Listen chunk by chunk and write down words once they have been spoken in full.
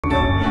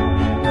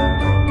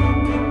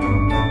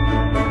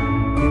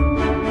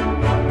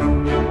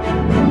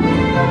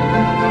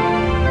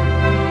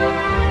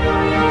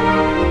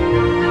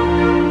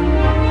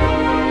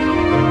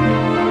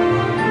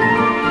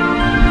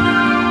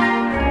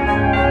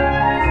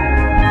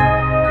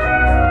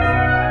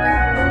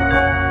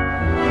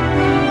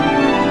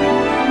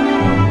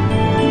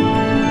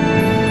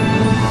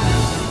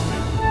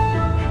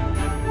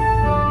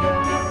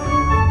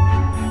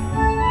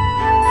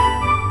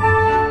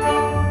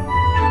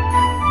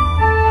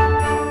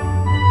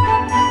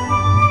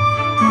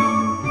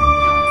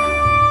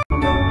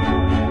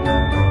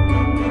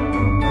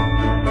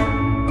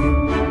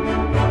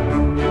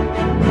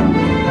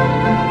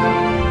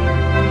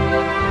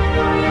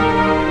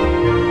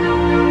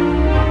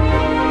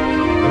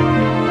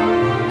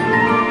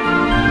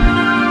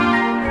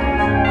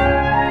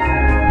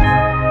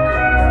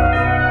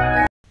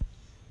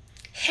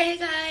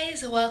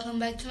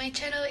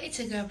channel. It's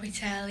your girl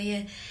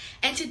Britalia,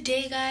 and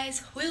today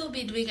guys we will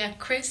be doing a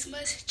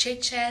Christmas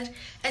chit chat.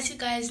 As you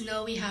guys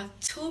know, we have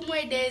 2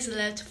 more days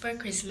left for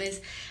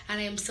Christmas and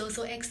I am so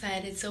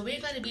excited. So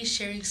we're going to be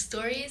sharing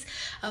stories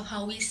of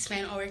how we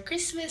spent our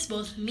Christmas,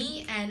 both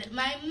me and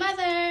my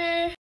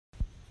mother.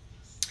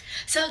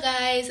 So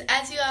guys,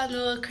 as you all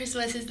know,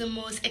 Christmas is the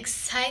most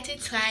exciting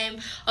time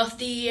of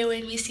the year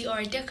when we see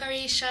our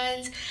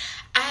decorations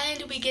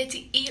and we get to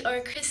eat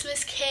our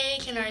Christmas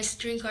cake and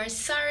drink our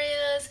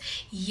cereals.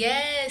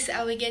 Yes,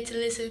 and we get to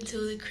listen to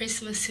the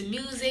Christmas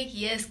music.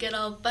 Yes, get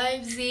all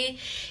vibesy.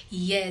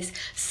 Yes,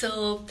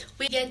 so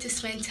we get to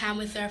spend time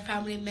with our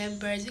family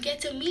members. We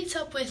get to meet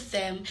up with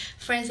them,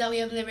 friends that we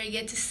have never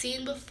get to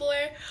see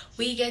before.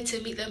 We get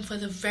to meet them for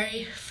the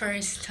very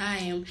first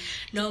time.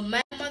 Now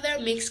my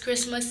mother makes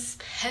Christmas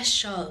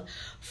special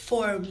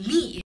for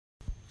me.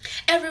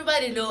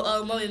 Everybody know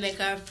our mommy make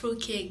our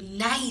fruitcake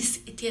nice.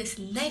 It tastes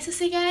nice to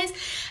see, guys.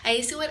 And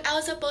you see, when I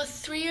was about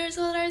 3 years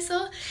old or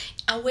so,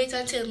 I wait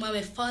until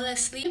mommy fall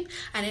asleep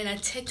and then I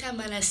take time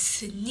and I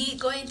sneak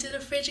go into the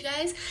fridge,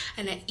 guys,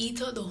 and I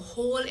eat out the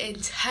whole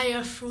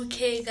entire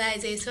fruitcake,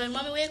 guys. And so when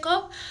mommy wake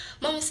up,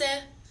 mommy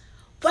say,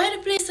 "Why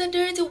the place so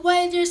dirty?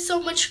 Why there's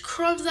so much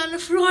crumbs on the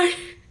floor?"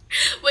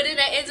 But then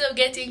I ended up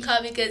getting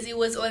caught because it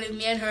was only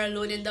me and her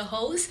alone in the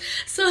house.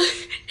 So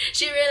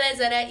she realized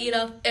that I eat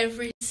up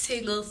every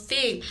single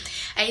thing.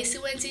 And you see,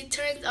 once it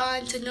turned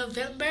on to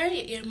November,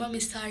 your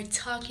mommy started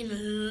talking a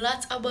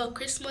lot about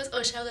Christmas.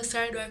 Oh, she gonna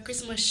start doing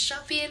Christmas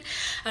shopping.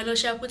 I know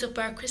she'll put up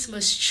our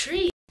Christmas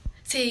tree.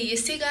 See, you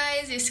see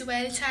guys, you see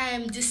by the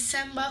time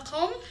December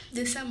come,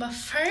 December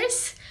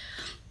 1st,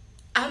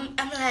 I'm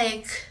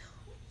like,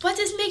 what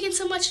is making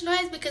so much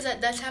noise? Because at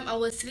that time I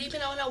was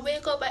sleeping. And when I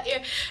wake up, I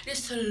hear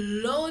this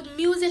loud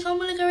music. I'm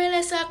like, I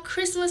realize that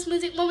Christmas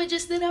music mommy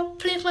just didn't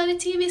play on the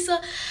TV. So,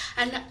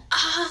 and I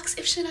asked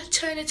if she not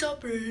turn it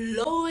up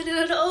loud in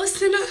the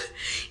house, you know.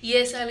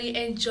 Yes, and we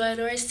enjoyed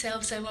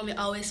ourselves. And mommy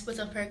always put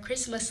up her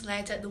Christmas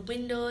lights at the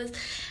windows,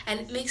 and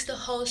it makes the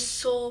house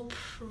so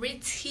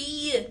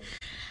pretty.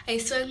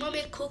 And so when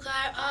mommy cook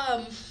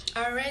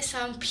our rice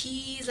and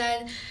peas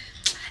and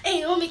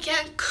hey, mommy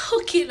can't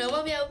cook, you know.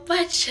 Mommy a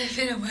bad chef,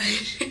 you know.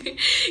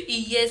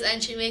 Yes,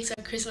 and she makes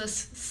our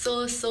Christmas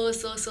so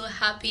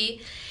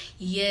happy.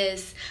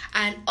 Yes,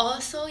 and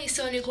also you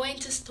see when you go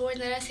into stores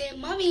and I say,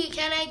 "Mommy,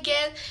 can I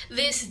get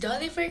this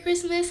dolly for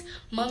Christmas?"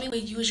 Mommy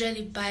would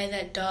usually buy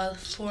that doll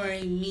for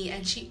me,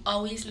 and she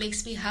always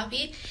makes me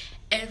happy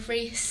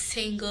every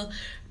single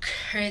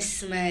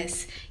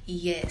Christmas.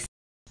 Yes.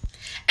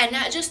 And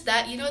not just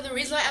that, you know, the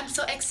reason why I'm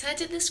so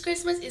excited this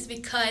Christmas is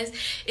because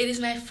it is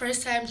my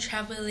first time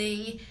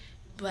traveling,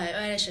 but what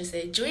I should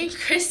say, during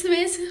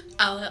Christmas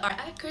or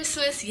at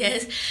Christmas,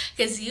 yes,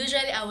 because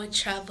usually I would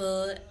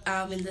travel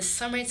in the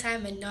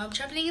summertime, and now I'm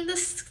traveling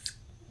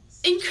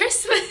in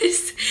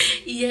Christmas.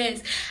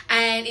 Yes,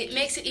 and it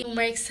makes it even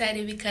more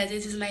exciting because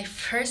this is my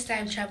first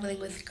time traveling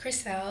with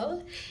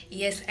Crystal.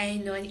 Yes, I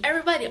know, and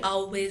everybody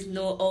always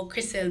know how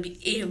Crystal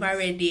behave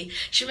already.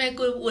 She make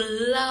good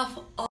laugh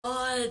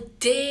all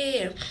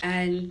day.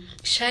 And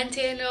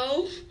Shante,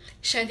 know,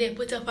 Shante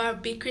put up our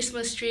big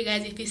Christmas tree,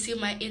 guys. If you see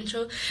my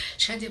intro,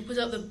 Shante put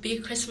up the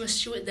big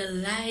Christmas tree with the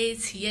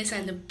lights, yes,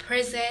 and the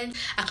present.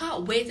 I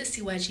can't wait to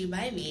see what she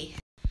buy me.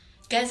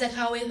 Guys, I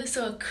can't wait to see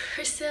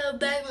Crystal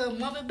buy me,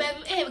 mommy buy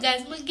me. Hey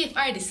guys, I'm gonna give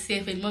her the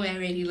safe with mommy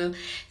already, know.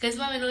 Because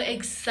mommy know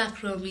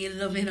exactly what me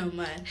love me, no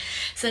man.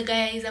 So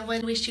guys, I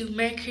want to wish you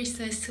Merry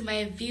Christmas to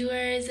my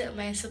viewers,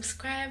 my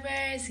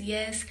subscribers,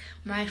 yes,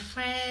 my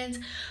friends,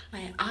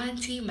 my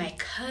auntie, my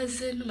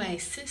cousin, my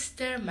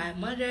sister, my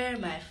mother,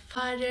 my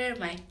father,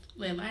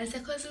 wait, I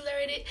said cousins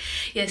already?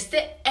 Yes,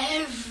 to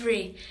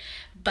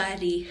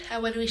everybody. I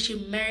want to wish you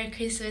Merry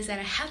Christmas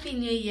and a Happy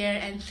New Year,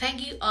 and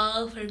thank you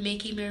all for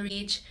making me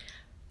reach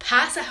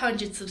past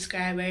 100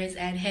 subscribers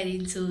and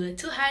heading to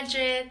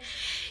 200.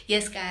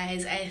 Yes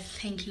guys, I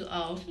thank you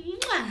all.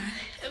 Mwah!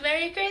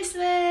 Merry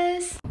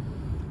Christmas.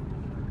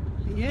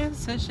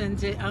 Yes,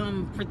 Shante,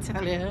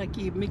 Pretalia, I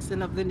keep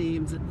mixing up the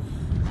names.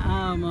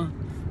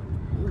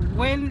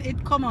 When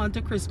it come on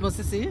to Christmas,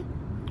 you see,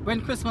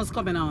 when Christmas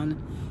coming on,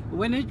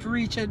 when it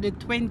reaches the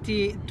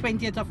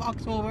 20th of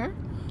October,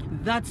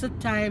 that's the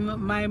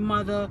time my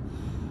mother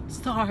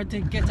started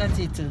to get at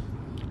it,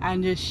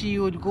 and she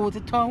would go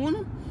to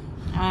town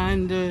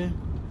and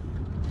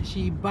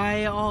she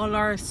buy all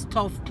our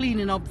stuff,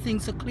 cleaning up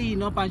things to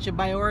clean up, and she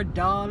buy her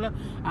doll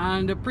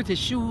and pretty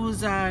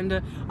shoes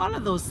and all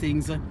of those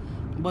things.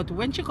 But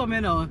when she come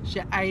in, she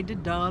hide the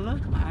doll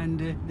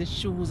and the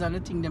shoes and the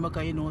thing them,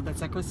 because you know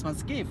that's a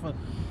Christmas gift.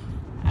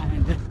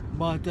 And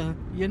but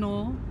you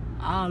know,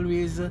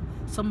 always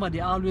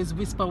somebody always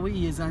whisper with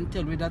ears and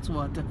tell me that's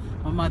what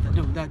my mother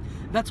do.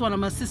 That's one of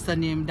my sister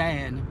named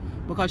Diane,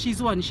 because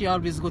she's one, she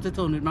always go to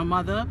town with my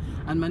mother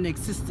and my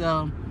next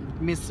sister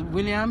Miss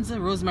Williams,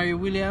 Rosemary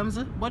Williams,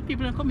 but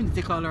people in the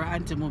community call her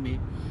Auntie Mummy.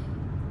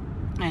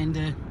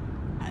 And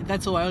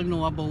that's how I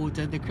know about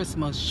the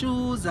Christmas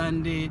shoes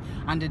and the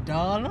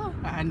doll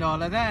and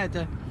all of that.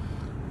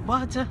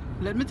 But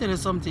let me tell you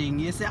something.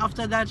 You see,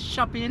 after that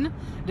shopping,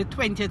 the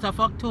 20th of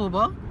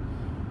October,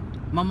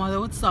 my mother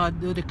would start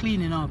do the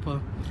cleaning up,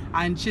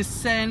 and she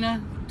sent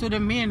to the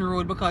main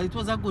road because it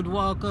was a good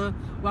walk.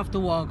 We have to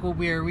walk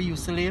where we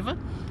used to live,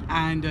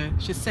 and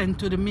she sent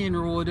to the main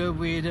road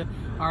with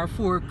our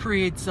 4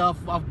 crates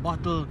of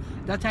bottle.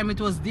 That time it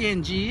was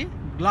D&G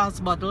glass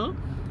bottle.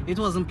 It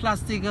wasn't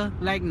plastic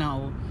like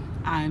now.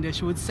 And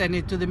she would send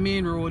it to the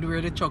main road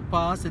where the truck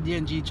pass, the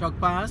D&G truck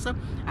pass,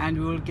 and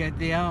we will get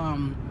the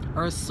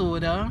her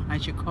soda,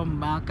 and she come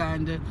back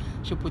and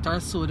she put her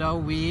soda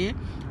away,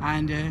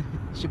 and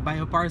she buy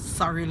up our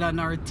cereal and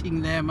our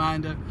thing them,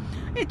 and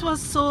it was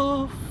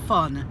so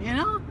fun, you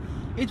know.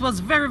 It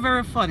was very,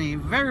 very funny,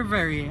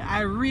 very.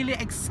 I really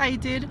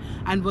excited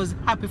and was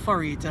happy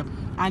for it.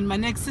 And my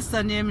next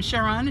sister named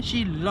Sharon,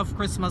 she loved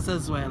Christmas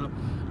as well,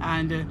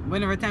 and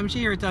whenever time she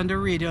hear it on the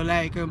radio,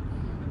 like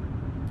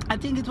I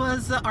think it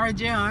was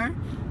RJR,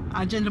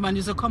 a gentleman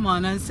used to come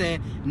on and say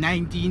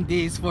 19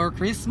 days for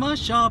Christmas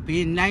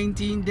shopping,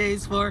 19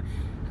 days for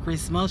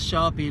Christmas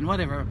shopping,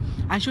 whatever.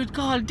 And she would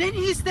call,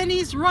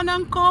 Denise, run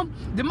and come.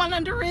 The man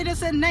on the radio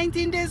said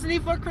 19 days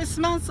leave for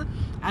Christmas.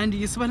 And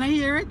yes, when I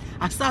hear it,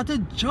 I start to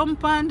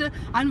jump and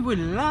we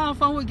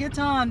laugh and we get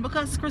on,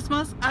 because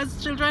Christmas,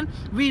 as children,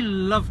 we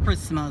love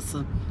Christmas.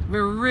 We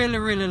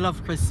really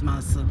love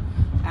Christmas.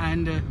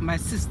 And my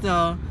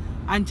sister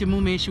Auntie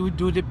Mume, she would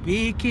do the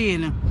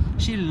baking.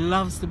 She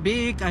loves to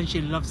bake and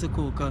she loves to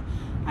cook,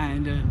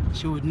 and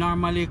she would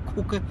normally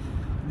cook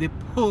the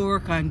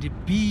pork and the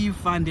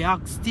beef and the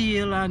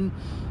oxtail and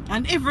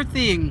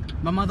everything.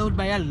 My mother would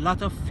buy a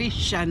lot of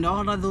fish and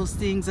all of those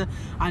things,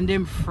 and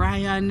then fry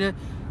and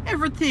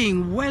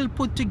everything well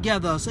put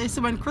together. So you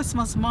see, when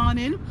Christmas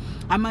morning,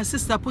 and my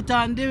sister put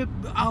on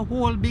a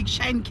whole big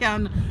shine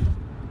can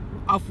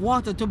of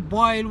water to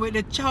boil with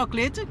the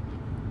chocolate.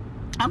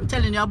 I'm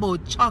telling you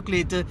about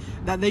chocolate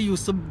that they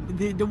used to,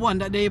 the one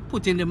that they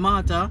put in the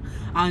mortar,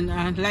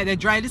 and like they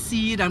dry the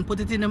seed and put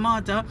it in the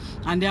mortar,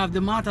 and they have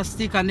the mortar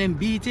stick and then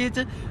beat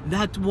it.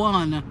 That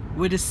one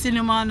with the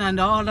cinnamon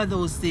and all of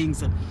those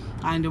things.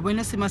 And when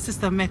you see my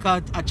sister make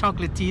a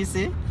chocolate tea,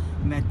 see,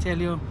 I tell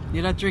you,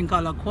 you don't drink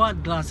all a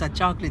quart glass of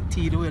chocolate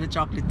tea, the way the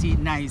chocolate tea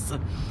nice.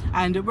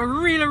 And we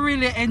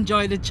really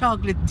enjoy the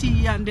chocolate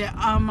tea and the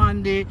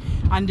almond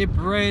and the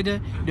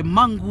bread, the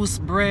mongoose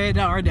bread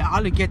or the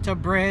alligator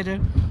bread.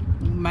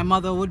 My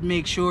mother would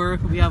make sure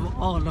we have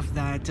all of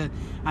that.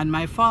 And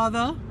my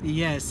father,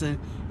 yes,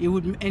 he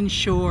would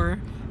ensure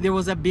there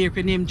was a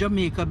bakery named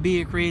Jamaica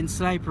Bakery in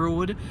Slipe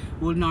Road.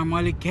 We'll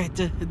normally get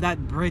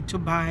that bread to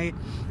buy,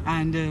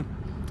 and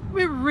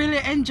we really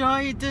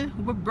enjoy it.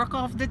 We broke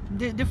off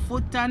the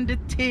foot and the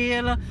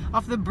tail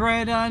of the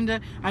bread,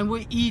 and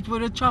we eat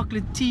with the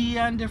chocolate tea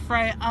and the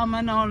fried ham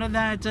and all of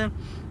that.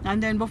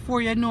 And then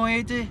before you know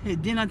it,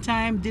 dinner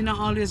time. Dinner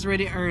always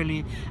ready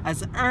early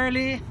as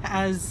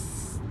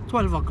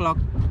 12 o'clock,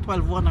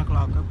 1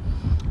 o'clock.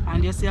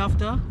 And you see,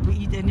 after we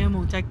eat any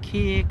amount of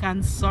cake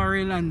and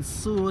cereal and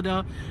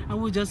soda, and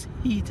we just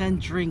eat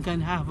and drink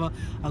and have a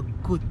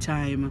good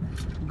time.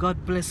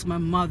 God bless my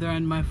mother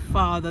and my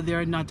father.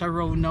 They're not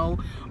around now,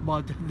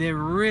 but they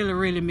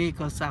really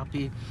make us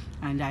happy,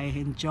 and I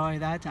enjoy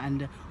that.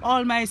 And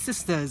all my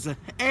sisters,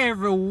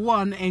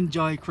 everyone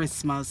enjoy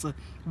Christmas.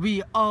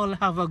 We all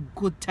have a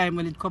good time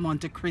when it comes on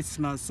to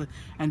Christmas,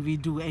 and we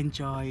do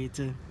enjoy it.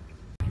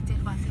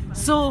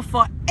 So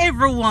for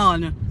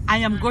everyone, I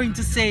am going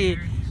to say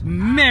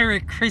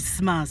Merry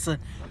Christmas.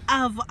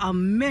 Have a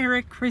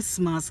Merry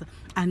Christmas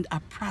and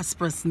a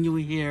prosperous New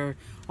Year.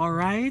 All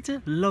right,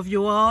 love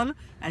you all,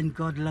 and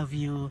God love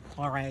you.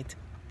 All right.